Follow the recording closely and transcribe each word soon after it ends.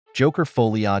Joker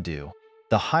Folie,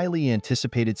 the highly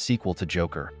anticipated sequel to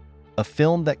Joker, a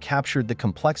film that captured the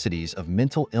complexities of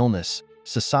mental illness,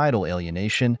 societal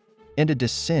alienation, and a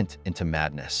descent into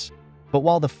madness. But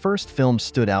while the first film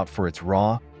stood out for its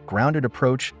raw, grounded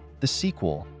approach, the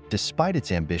sequel, despite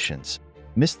its ambitions,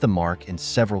 missed the mark in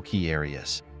several key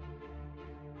areas.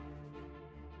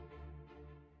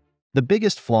 The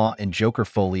biggest flaw in Joker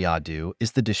Folie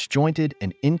is the disjointed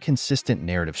and inconsistent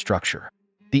narrative structure.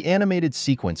 The animated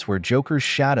sequence where Joker's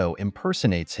shadow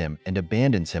impersonates him and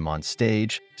abandons him on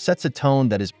stage sets a tone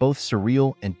that is both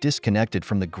surreal and disconnected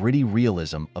from the gritty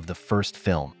realism of the first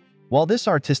film. While this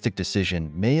artistic decision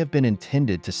may have been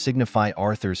intended to signify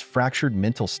Arthur's fractured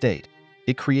mental state,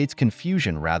 it creates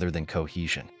confusion rather than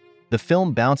cohesion. The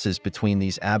film bounces between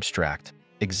these abstract,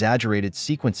 exaggerated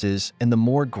sequences and the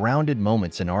more grounded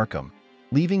moments in Arkham,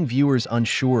 leaving viewers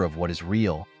unsure of what is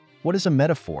real, what is a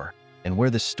metaphor, and where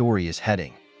the story is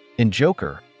heading. In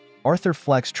Joker, Arthur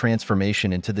Fleck's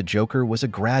transformation into the Joker was a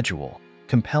gradual,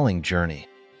 compelling journey.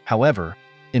 However,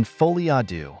 in Folie,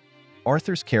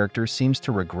 Arthur's character seems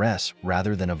to regress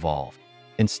rather than evolve.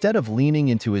 Instead of leaning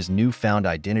into his newfound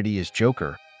identity as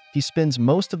Joker, he spends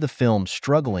most of the film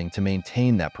struggling to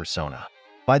maintain that persona.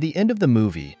 By the end of the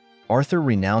movie, Arthur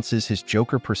renounces his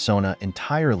Joker persona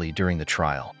entirely during the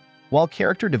trial. While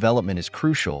character development is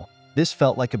crucial, this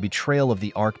felt like a betrayal of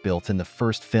the arc built in the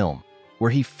first film, where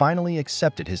he finally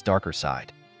accepted his darker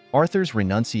side. Arthur's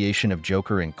renunciation of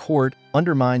Joker in court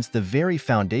undermines the very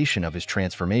foundation of his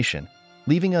transformation,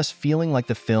 leaving us feeling like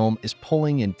the film is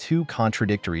pulling in two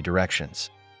contradictory directions.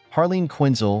 Harleen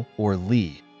Quinzel, or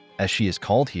Lee, as she is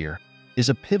called here, is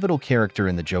a pivotal character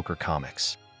in the Joker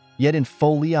comics. Yet in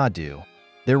Folie,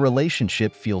 their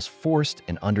relationship feels forced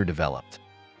and underdeveloped.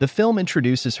 The film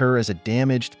introduces her as a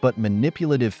damaged but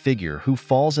manipulative figure who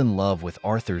falls in love with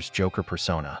Arthur's Joker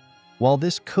persona. While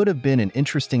this could have been an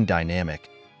interesting dynamic,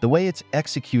 the way it's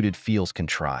executed feels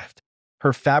contrived.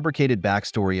 Her fabricated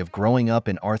backstory of growing up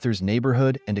in Arthur's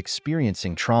neighborhood and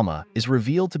experiencing trauma is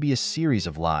revealed to be a series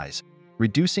of lies,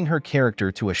 reducing her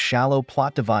character to a shallow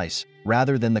plot device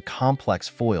rather than the complex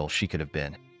foil she could have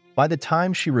been. By the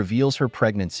time she reveals her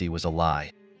pregnancy was a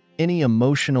lie, any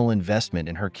emotional investment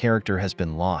in her character has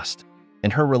been lost,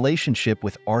 and her relationship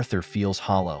with Arthur feels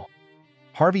hollow.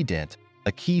 Harvey Dent,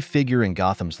 a key figure in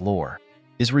Gotham's lore,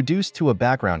 is reduced to a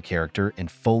background character in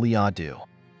Folie.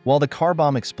 While the car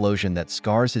bomb explosion that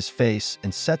scars his face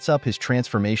and sets up his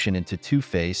transformation into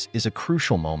Two-Face is a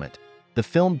crucial moment, the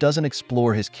film doesn't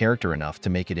explore his character enough to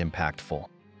make it impactful.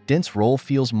 Dent's role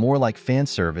feels more like fan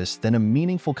service than a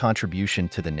meaningful contribution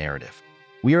to the narrative.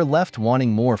 We are left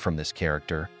wanting more from this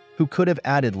character, who could have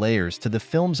added layers to the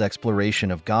film's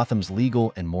exploration of Gotham's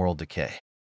legal and moral decay.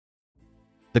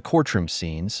 The courtroom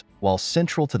scenes, while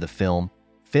central to the film,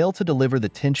 fail to deliver the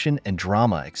tension and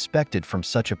drama expected from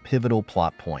such a pivotal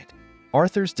plot point.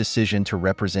 Arthur's decision to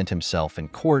represent himself in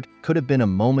court could have been a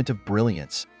moment of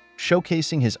brilliance,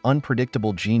 showcasing his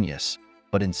unpredictable genius,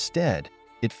 but instead,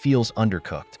 it feels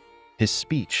undercooked. His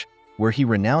speech, where he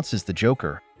renounces the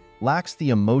Joker, lacks the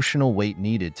emotional weight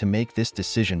needed to make this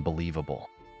decision believable.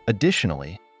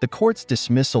 Additionally, the court's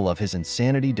dismissal of his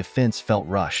insanity defense felt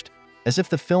rushed, as if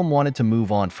the film wanted to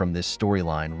move on from this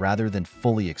storyline rather than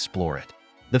fully explore it.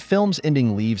 The film's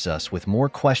ending leaves us with more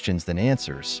questions than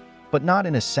answers, but not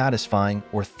in a satisfying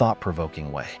or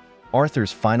thought-provoking way.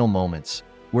 Arthur's final moments,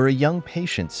 where a young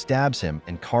patient stabs him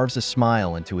and carves a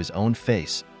smile into his own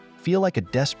face, feel like a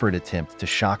desperate attempt to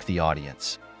shock the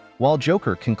audience. While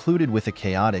Joker concluded with a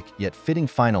chaotic yet fitting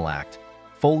final act,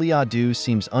 Folie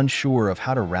seems unsure of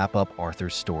how to wrap up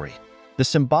Arthur's story. The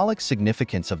symbolic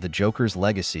significance of the Joker's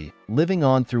legacy living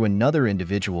on through another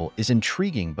individual is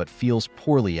intriguing but feels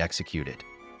poorly executed.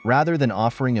 Rather than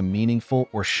offering a meaningful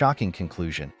or shocking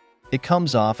conclusion, it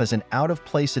comes off as an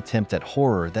out-of-place attempt at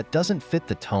horror that doesn't fit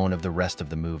the tone of the rest of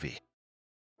the movie.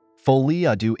 Folie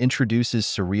introduces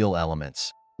surreal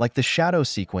elements, like the shadow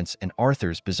sequence and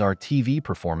Arthur's bizarre TV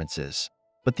performances,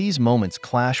 but these moments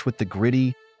clash with the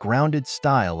gritty, grounded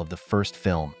style of the first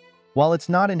film. While it's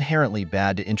not inherently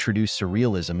bad to introduce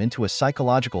surrealism into a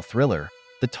psychological thriller,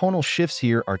 the tonal shifts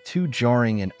here are too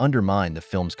jarring and undermine the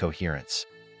film's coherence.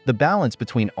 The balance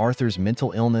between Arthur's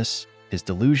mental illness, his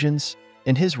delusions,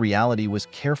 and his reality was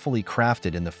carefully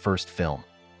crafted in the first film.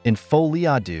 In Folie,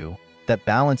 that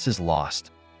balance is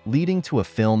lost, leading to a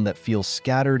film that feels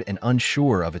scattered and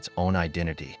unsure of its own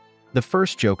identity. The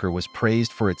first Joker was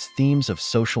praised for its themes of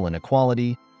social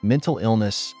inequality, mental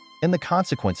illness, and the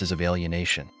consequences of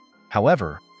alienation.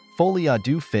 However, Folie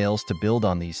fails to build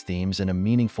on these themes in a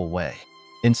meaningful way.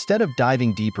 Instead of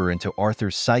diving deeper into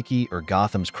Arthur's psyche or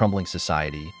Gotham's crumbling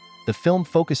society, The film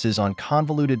focuses on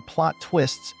convoluted plot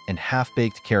twists and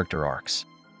half-baked character arcs.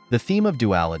 The theme of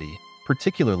duality,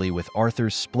 particularly with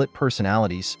Arthur's split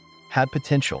personalities, had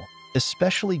potential,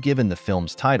 especially given the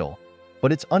film's title,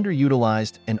 but it's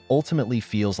underutilized and ultimately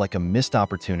feels like a missed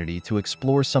opportunity to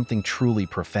explore something truly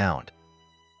profound.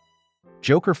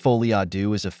 Joker Folie à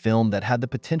Deux is a film that had the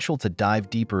potential to dive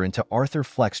deeper into Arthur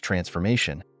Fleck's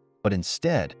transformation, but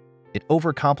instead, it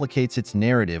overcomplicates its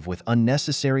narrative with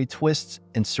unnecessary twists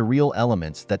and surreal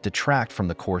elements that detract from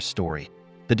the core story.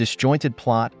 The disjointed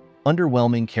plot,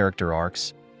 underwhelming character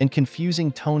arcs, and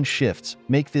confusing tone shifts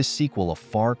make this sequel a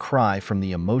far cry from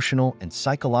the emotional and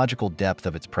psychological depth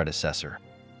of its predecessor.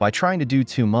 By trying to do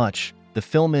too much, the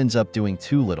film ends up doing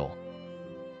too little.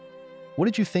 What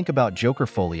did you think about Joker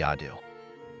Folie à Deux?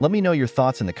 Let me know your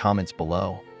thoughts in the comments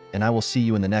below, and I will see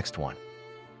you in the next one.